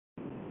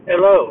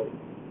Hello,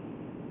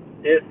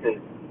 this is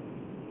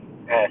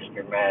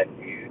Pastor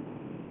Matthew.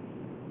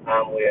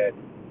 I'm with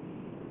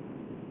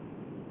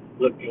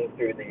Looking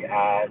Through the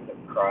Eyes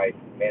of Christ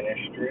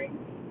Ministry.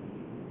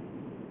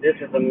 This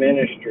is a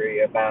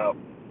ministry about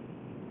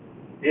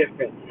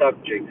different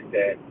subjects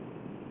that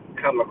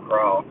come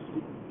across.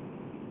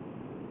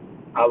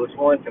 I was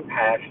once a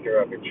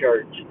pastor of a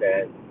church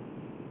that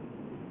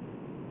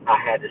I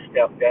had to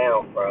step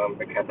down from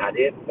because I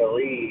didn't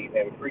believe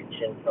in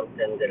preaching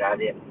something that I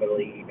didn't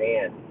believe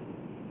in.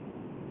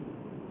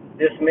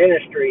 This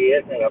ministry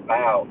isn't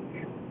about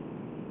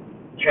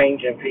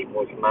changing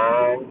people's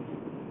minds.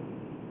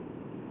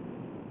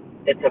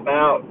 It's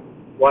about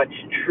what's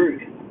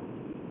truth.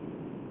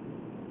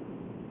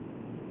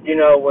 You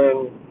know,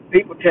 when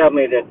people tell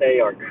me that they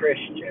are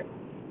Christian,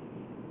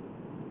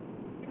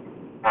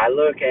 I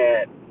look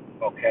at,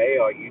 okay,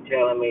 are you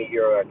telling me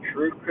you're a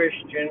true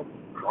Christian,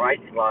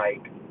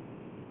 Christ-like,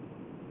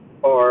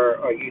 or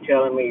are you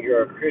telling me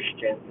you're a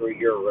Christian through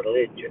your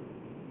religion?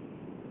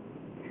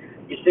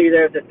 You see,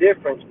 there's a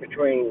difference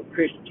between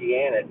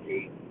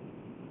Christianity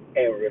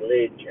and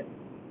religion.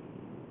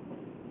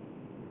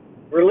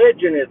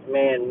 Religion is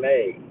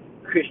man-made.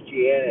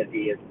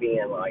 Christianity is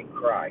being like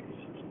Christ.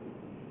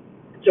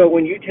 So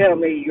when you tell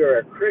me you're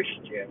a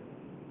Christian,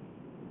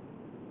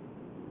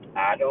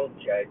 I don't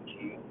judge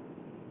you,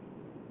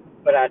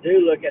 but I do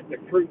look at the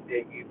fruit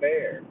that you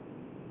bear.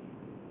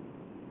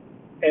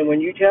 And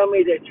when you tell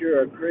me that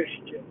you're a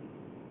Christian,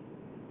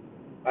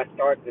 I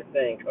start to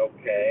think,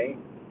 okay,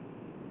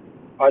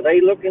 are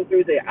they looking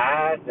through the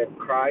eyes of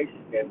Christ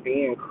and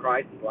being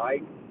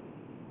Christ-like?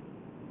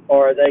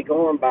 Or are they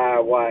going by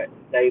what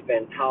they've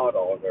been taught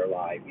all their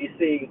life? You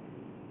see,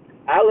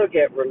 I look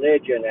at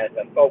religion as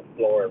a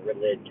folklore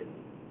religion.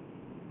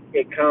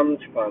 It comes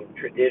from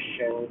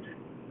traditions,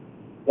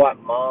 what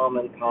Mom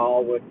and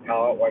Pa was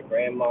taught, what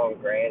Grandma and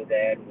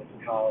Granddad was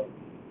taught.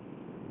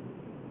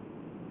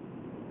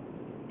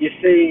 You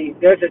see,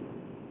 there's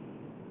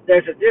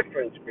a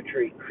difference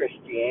between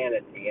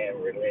Christianity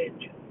and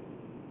religion.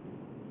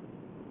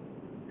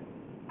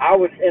 I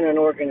was in an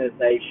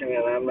organization,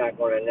 and I'm not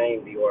going to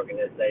name the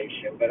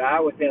organization, but I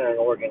was in an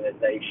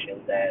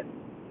organization that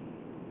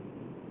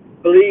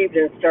believed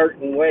in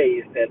certain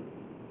ways that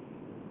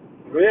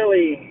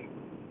really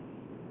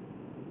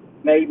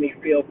made me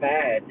feel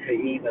bad to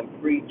even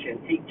preach and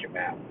teach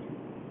about.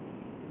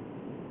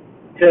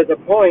 To the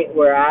point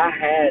where I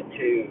had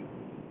to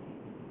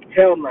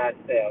tell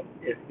myself,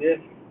 is this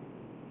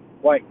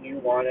what you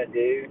want to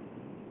do?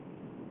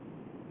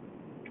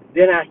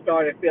 Then I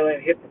started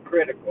feeling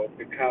hypocritical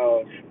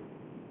because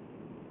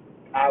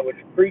I was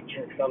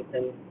preaching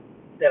something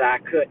that I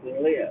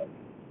couldn't live.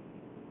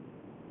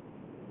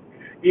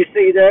 You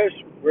see, there's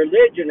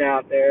religion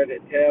out there that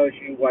tells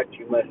you what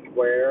you must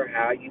wear,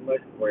 how you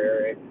must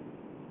wear it,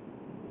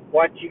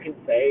 what you can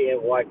say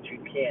and what you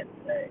can't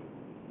say.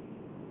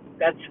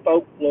 That's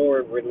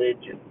folklore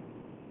religion.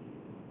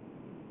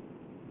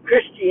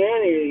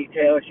 Christianity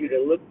tells you to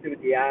look through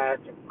the eyes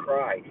of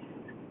Christ,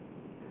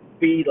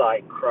 be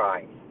like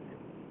Christ,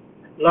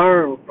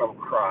 learn from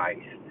Christ.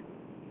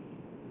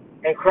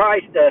 And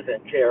Christ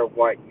doesn't care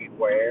what you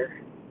wear.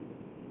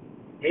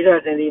 He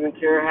doesn't even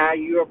care how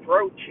you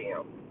approach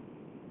him.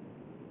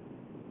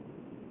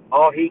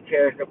 All he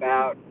cares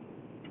about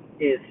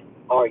is,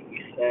 are you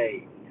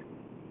saved?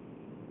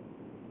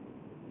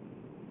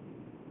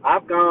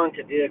 I've gone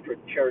to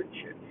different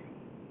churches,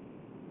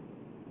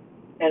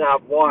 and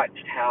I've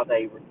watched how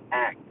they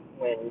act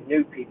when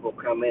new people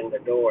come in the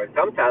door.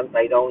 Sometimes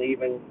they don't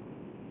even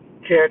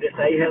care to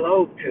say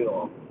hello to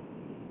them.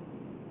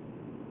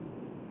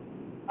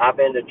 I've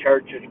been to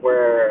churches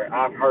where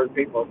I've heard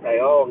people say,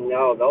 oh,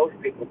 no, those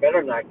people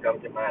better not come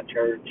to my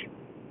church.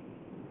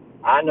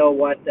 I know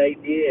what they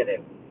did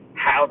and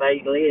how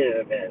they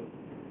live, and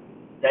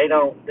they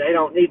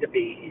don't need to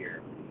be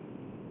here.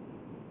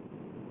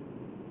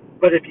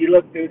 But if you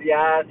look through the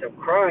eyes of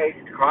Christ,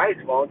 Christ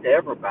wants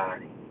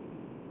everybody.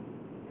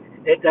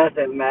 It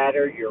doesn't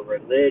matter your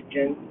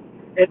religion.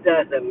 It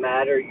doesn't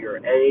matter your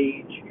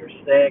age, your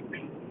sex.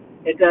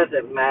 It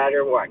doesn't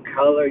matter what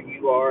color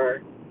you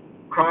are.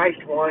 Christ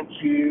wants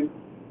you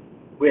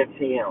with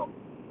him.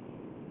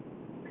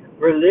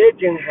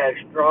 Religion has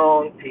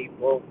drawn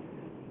people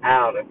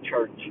out of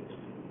churches.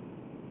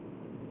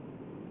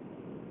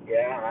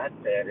 Yeah, I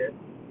said it.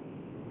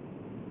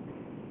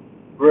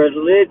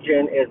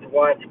 Religion is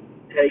what's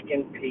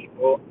taken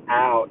people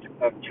out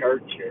of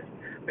churches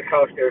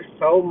because there's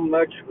so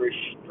much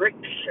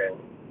restriction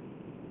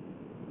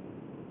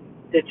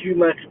that you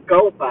must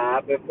go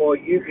by before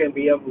you can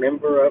be a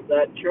member of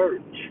that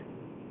church.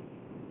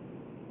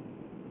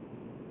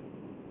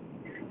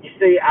 You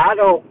see, I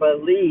don't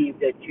believe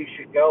that you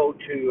should go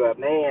to a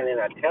man in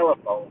a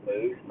telephone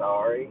booth,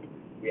 sorry.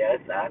 Yes,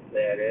 I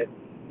said it.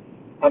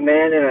 A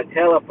man in a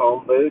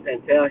telephone booth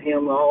and tell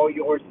him all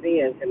your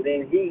sins and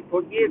then he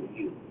forgive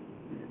you.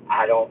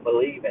 I don't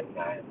believe in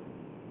that.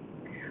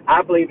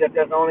 I believe that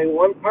there's only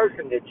one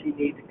person that you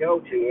need to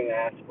go to and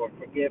ask for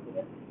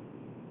forgiveness,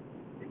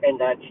 and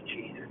that's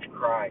Jesus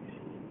Christ.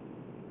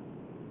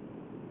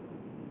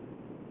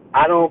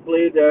 I don't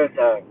believe there's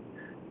a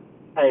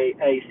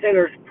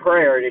sinner's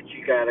prayer that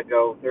you got to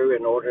go through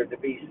in order to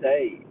be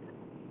saved.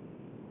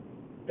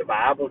 The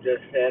Bible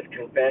just says,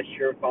 confess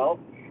your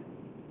faults,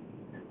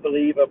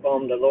 believe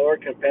upon the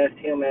Lord, confess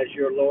Him as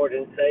your Lord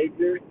and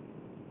Savior,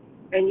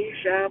 and you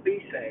shall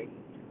be saved.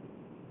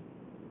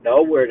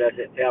 Nowhere does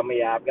it tell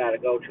me I've got to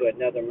go to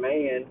another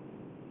man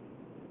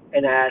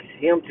and ask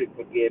him to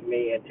forgive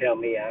me and tell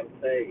me I'm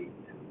saved.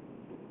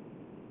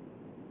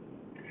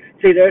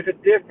 See, there's a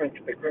difference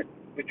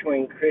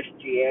between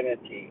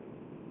Christianity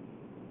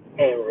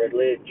and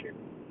religion.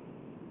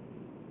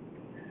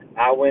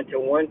 I went to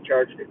one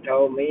church that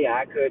told me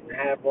I couldn't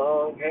have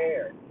long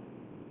hair.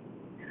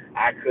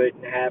 I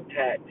couldn't have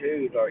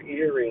tattoos or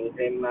earrings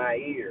in my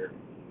ear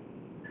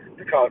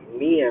because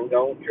men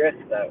don't dress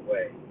that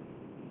way.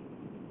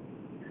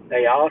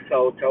 They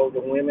also told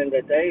the women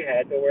that they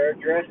had to wear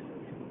dresses.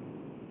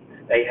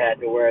 They had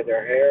to wear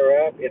their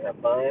hair up in a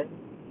bun,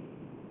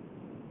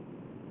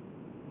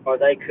 or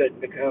they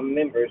couldn't become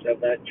members of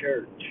that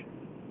church.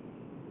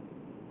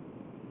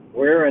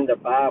 Where in the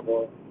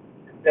Bible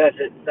does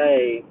it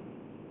say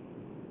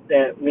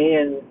that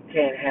men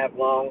can't have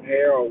long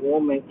hair or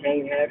women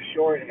can't have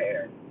short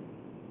hair?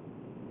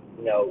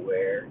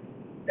 Nowhere.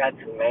 That's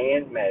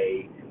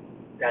man-made.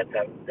 That's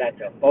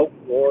a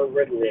folklore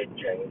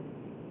religion.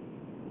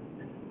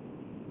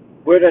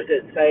 Where does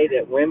it say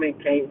that women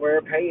can't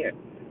wear pants?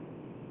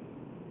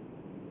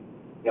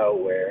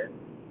 Nowhere.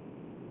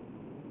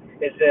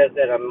 It says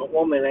that a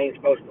woman ain't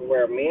supposed to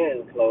wear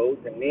men's clothes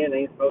and men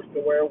ain't supposed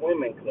to wear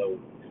women's clothes.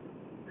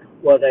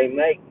 Well, they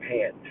make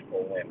pants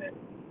for women.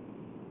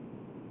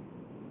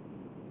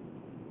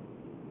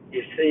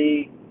 You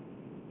see,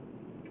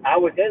 I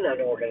was in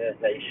an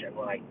organization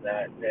like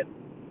that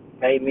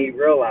made me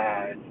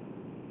realize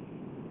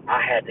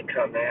I had to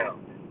come out.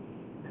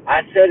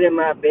 I sat in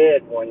my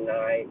bed one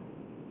night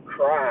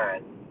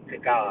crying to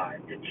God,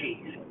 to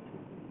Jesus.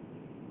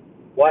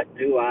 What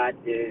do I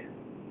do?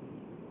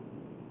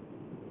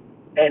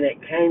 And it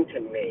came to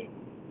me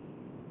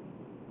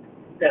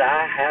that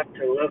I have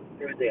to look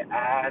through the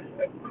eyes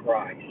of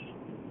Christ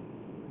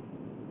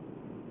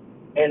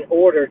in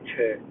order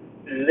to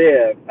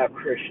live a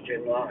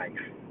Christian life.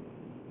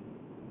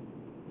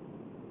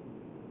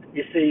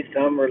 You see,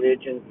 some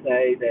religions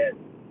say that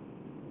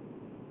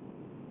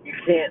you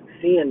can't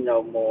sin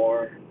no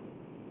more.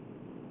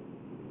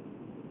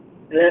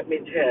 Let me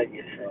tell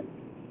you something.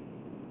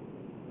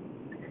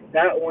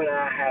 That one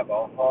I have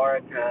a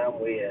hard time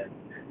with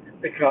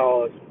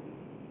because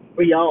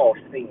we all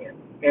sin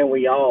and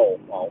we all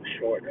fall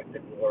short of the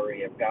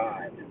glory of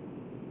God.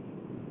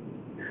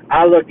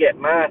 I look at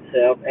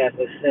myself as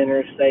a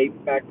sinner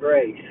saved by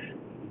grace.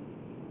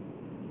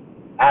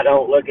 I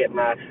don't look at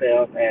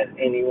myself as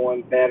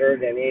anyone better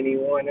than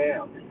anyone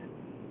else.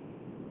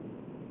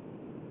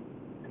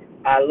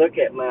 I look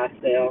at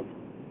myself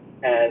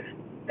as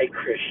a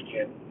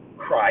Christian,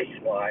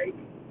 Christ-like.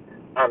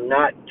 I'm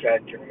not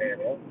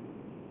judgmental.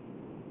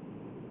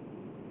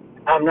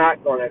 I'm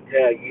not going to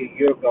tell you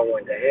you're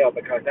going to hell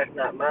because that's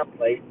not my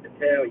place to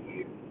tell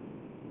you.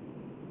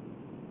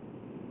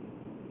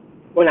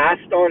 When I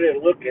started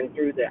looking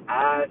through the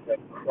eyes of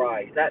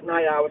Christ, that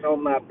night I was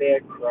on my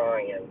bed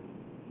crying.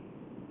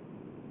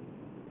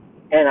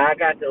 And I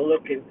got to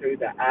looking through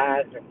the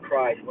eyes of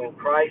Christ when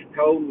Christ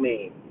told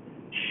me,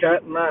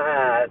 shut my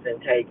eyes and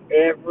take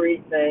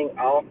everything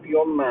off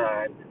your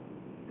mind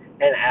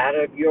and out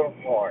of your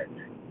heart.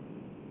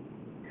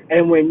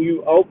 And when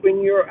you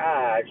open your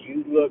eyes,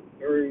 you look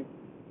through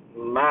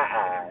my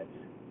eyes,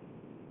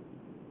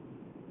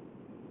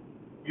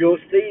 you'll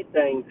see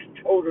things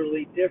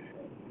totally different.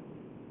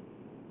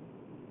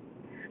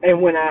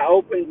 And when I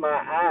opened my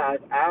eyes,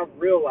 I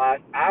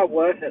realized I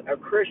wasn't a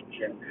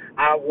Christian.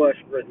 I was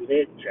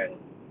religion.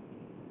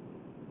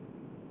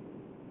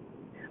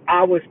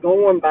 I was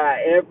going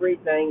by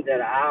everything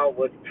that I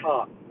was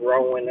taught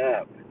growing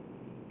up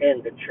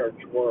in the church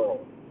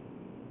world.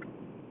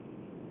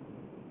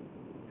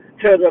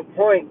 To the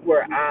point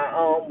where I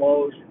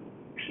almost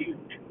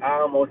puked.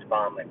 I almost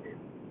vomited.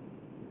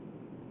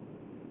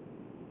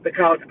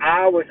 Because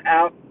I was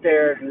out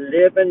there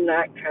living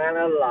that kind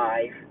of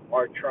life,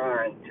 or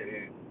trying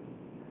to,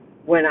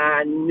 when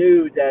I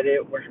knew that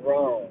it was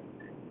wrong.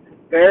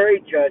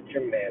 Very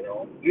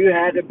judgmental. You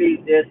had to be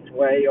this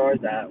way or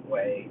that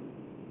way.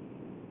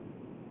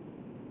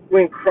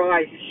 When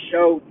Christ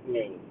showed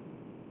me,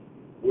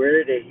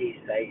 where did he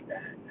say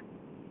that?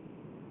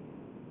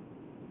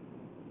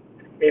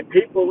 If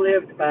people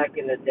lived back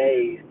in the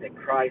days that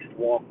Christ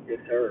walked this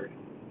earth,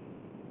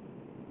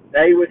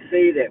 they would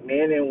see that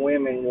men and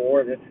women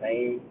wore the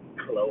same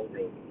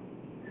clothing.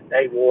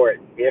 They wore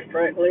it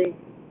differently.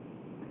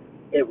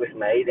 It was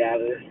made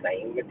out of the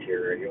same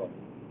material.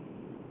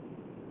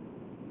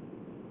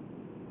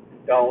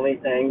 The only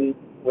thing,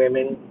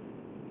 women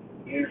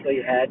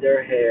usually had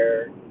their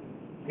hair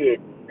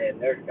hidden in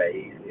their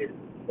face. It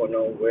depending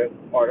on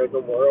what part of the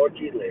world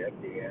you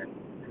lived in.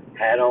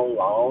 Had on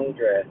long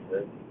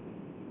dresses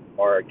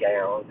or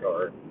gowns,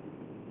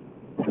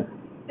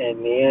 and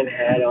men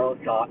had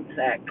on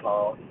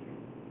sackcloth.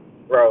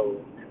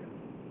 road.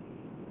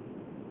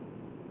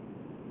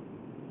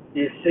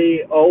 You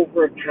see,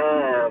 over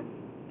time,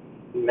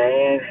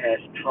 man has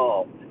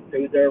taught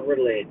through their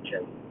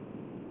religion,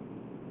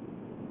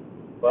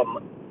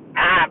 well,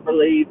 I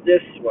believe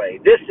this way.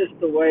 This is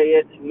the way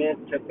it's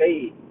meant to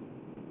be.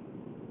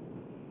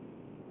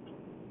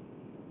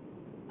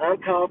 I'm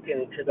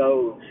talking to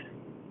those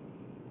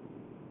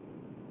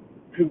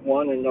who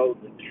want to know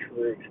the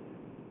truth,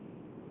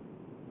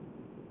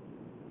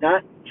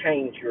 not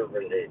change your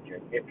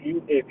religion. If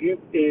you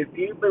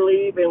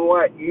believe in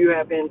what you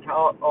have been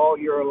taught all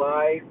your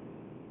life,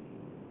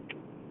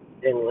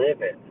 then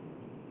live it.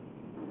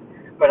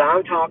 But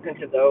I'm talking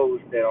to those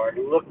that are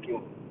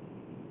looking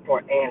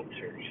for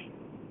answers,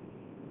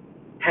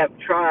 have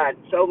tried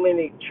so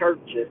many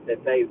churches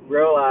that they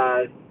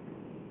realize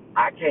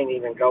I can't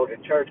even go to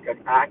church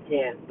because I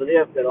can't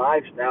live the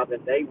lifestyle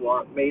that they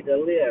want me to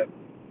live.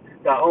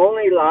 The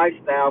only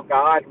lifestyle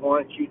God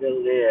wants you to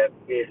live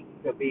is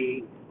to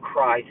be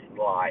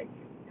Christ-like,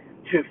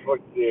 to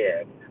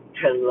forgive,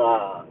 to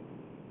love.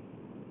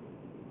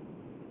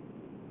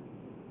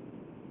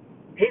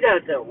 He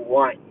doesn't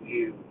want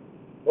you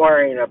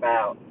worrying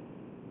about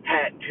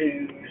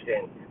tattoos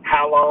and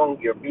how long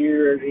your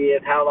beard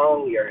is, how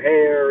long your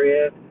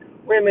hair is.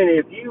 Women,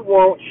 if you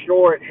want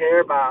short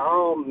hair, by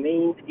all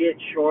means, get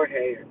short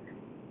hair.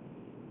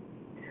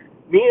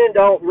 Men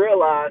don't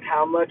realize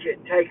how much it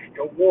takes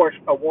to wash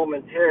a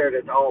woman's hair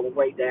that's all the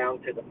way down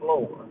to the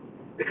floor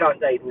because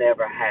they've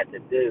never had to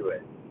do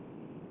it.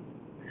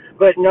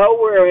 But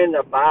nowhere in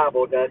the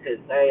Bible does it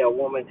say a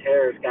woman's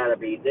hair has got to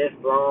be this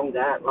long,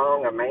 that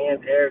long. A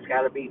man's hair has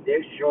got to be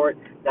this short,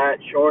 that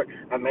short.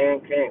 A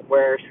man can't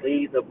wear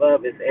sleeves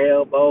above his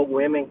elbow.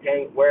 Women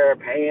can't wear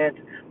pants.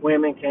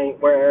 Women can't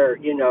wear,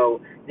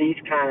 these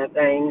kind of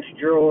things,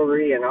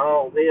 jewelry and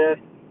all this.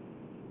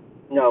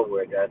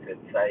 Nowhere does it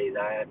say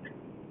that.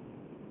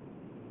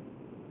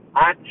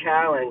 I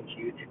challenge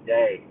you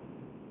today.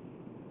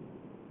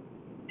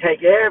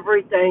 Take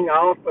everything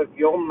off of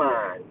your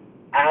mind,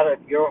 out of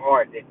your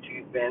heart that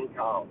you've been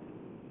taught.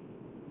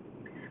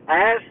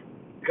 Ask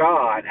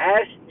God,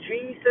 ask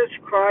Jesus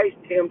Christ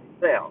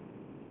himself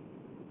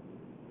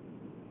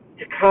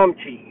to come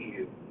to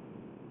you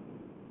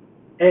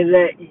and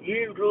let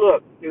you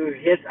look through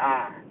his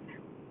eyes.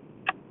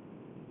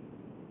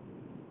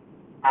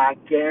 I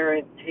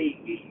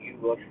guarantee you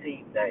will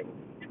see things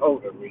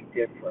totally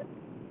different.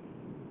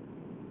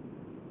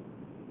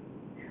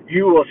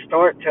 You will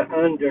start to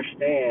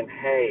understand,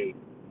 hey,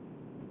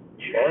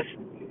 just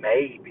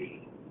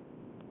maybe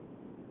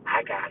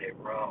I got it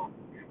wrong.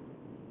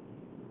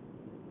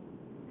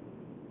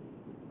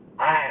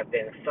 I have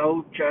been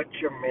so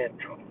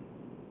judgmental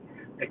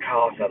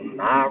because of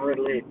my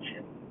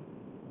religion.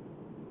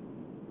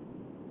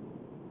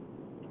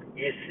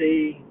 You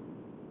see,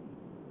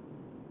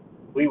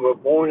 we were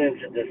born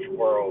into this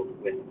world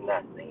with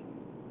nothing,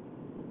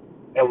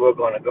 and we're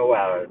going to go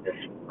out of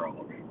this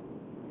world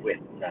with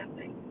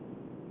nothing.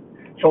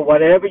 So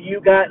whatever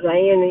you got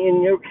laying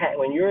in your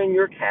when you're in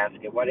your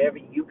casket, whatever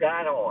you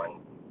got on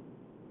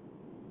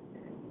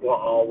will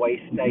always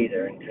stay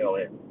there until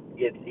it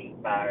gets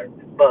eaten by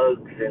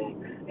bugs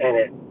and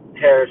it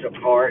tears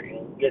apart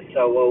and gets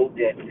so old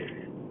that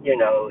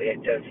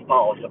it just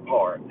falls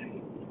apart.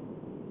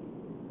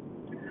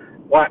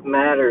 What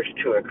matters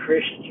to a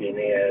Christian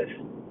is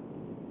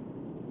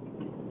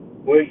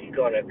where you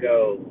going to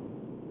go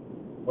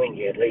when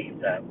you leave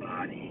that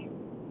body.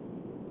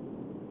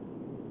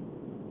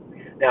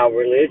 Now,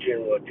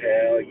 religion will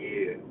tell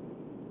you,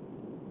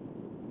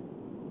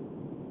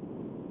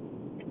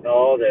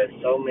 oh, there's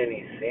so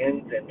many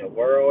sins in the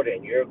world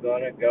and you're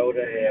going to go to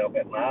hell.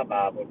 But my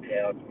Bible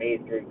tells me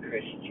through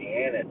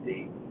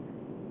Christianity,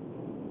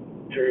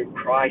 through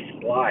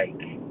Christ-like,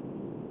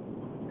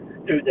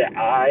 through the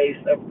eyes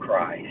of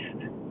Christ,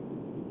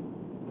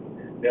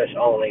 there's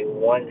only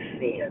one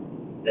sin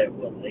that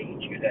will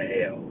lead you to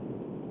hell,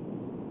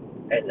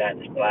 and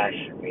that's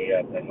blasphemy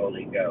of the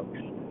Holy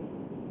Ghost.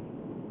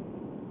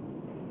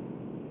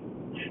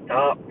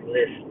 Stop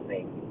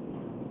listening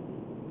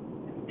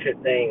to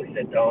things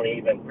that don't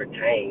even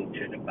pertain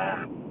to the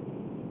Bible.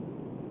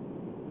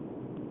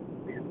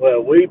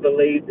 Well, we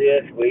believe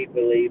this, we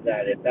believe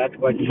that. If that's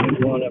what you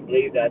want to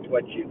believe, that's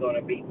what you're going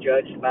to be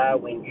judged by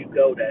when you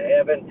go to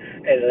heaven.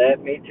 And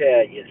let me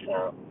tell you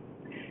something.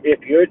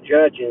 If you're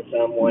judging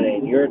someone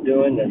and you're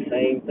doing the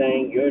same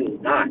thing, you're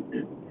not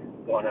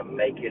going to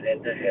make it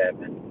into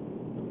heaven.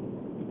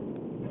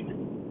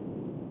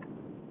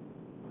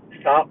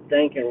 Stop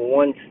thinking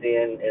one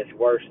sin is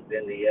worse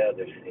than the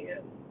other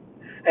sin.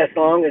 As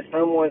long as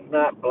someone's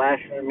not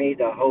blaspheming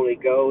the Holy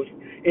Ghost,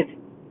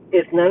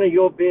 it's none of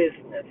your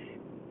business.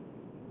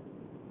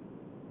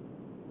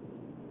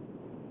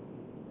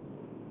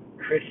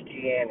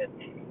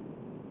 Christianity,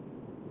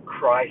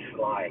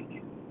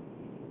 Christ-like,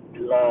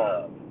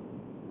 love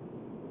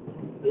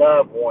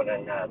one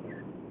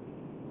another,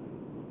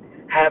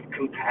 have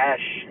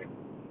compassion,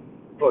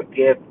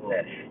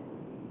 forgiveness.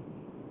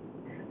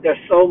 There's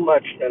so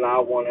much that I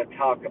want to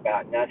talk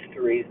about, and that's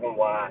the reason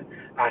why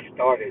I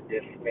started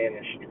this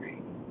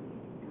ministry.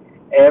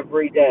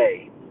 Every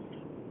day,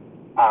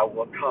 I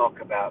will talk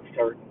about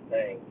certain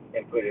things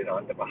and put it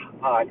on the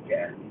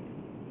podcast.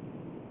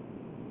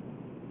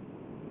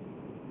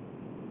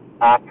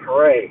 I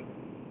pray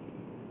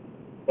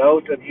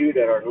those of you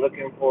that are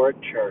looking for a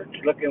church,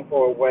 looking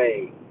for a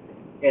way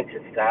into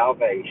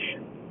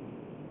salvation,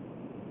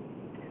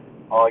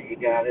 all you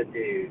got to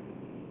do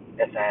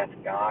is ask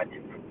God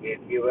to forgive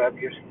you of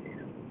your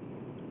sin.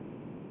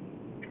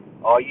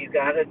 All you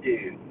got to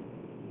do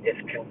is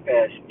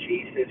confess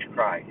Jesus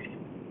Christ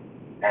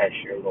as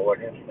your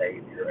Lord and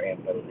Savior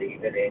and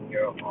believe it in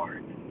your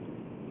heart,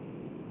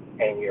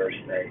 and you're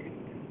saved.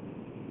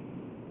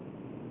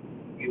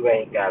 You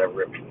ain't got to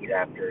repeat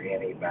after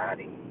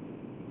anybody.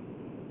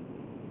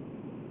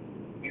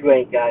 You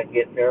ain't got to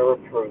get their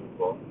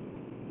approval.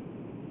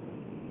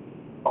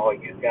 All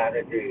you got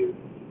to do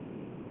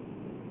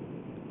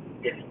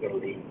is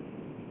believe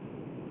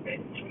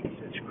in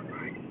Jesus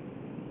Christ.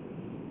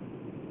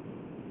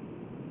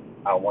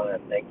 I want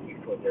to thank you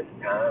for this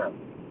time,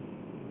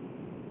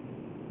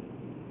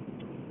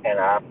 and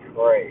I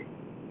pray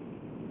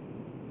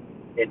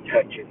it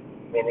touches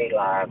many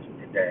lives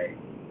today.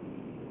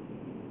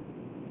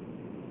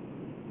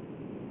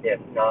 If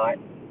not,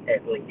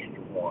 at least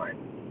one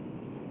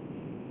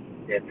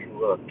that's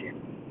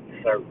looking,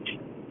 searching,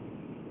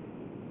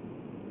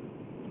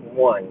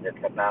 one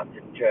that's about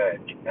to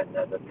judge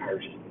another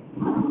person.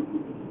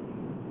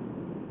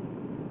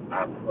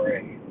 I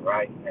pray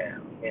right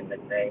now in the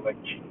name of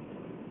Jesus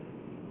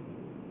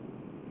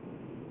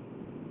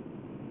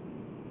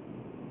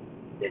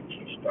that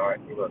you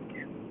start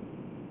looking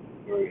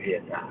through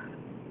his eyes.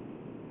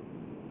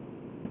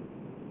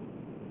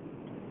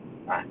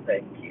 I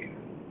thank you.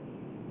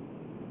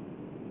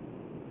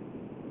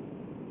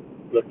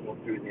 Looking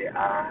through the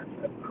eyes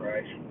of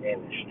Christ's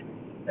ministry,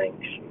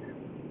 thanks you.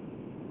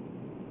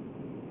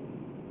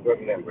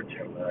 Remember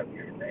to love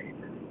your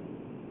neighbor.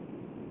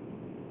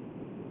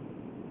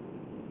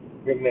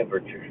 Remember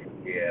to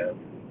forgive.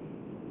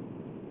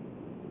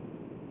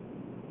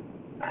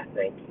 I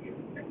thank you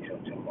until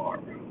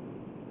tomorrow.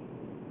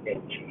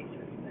 In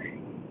Jesus'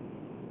 name.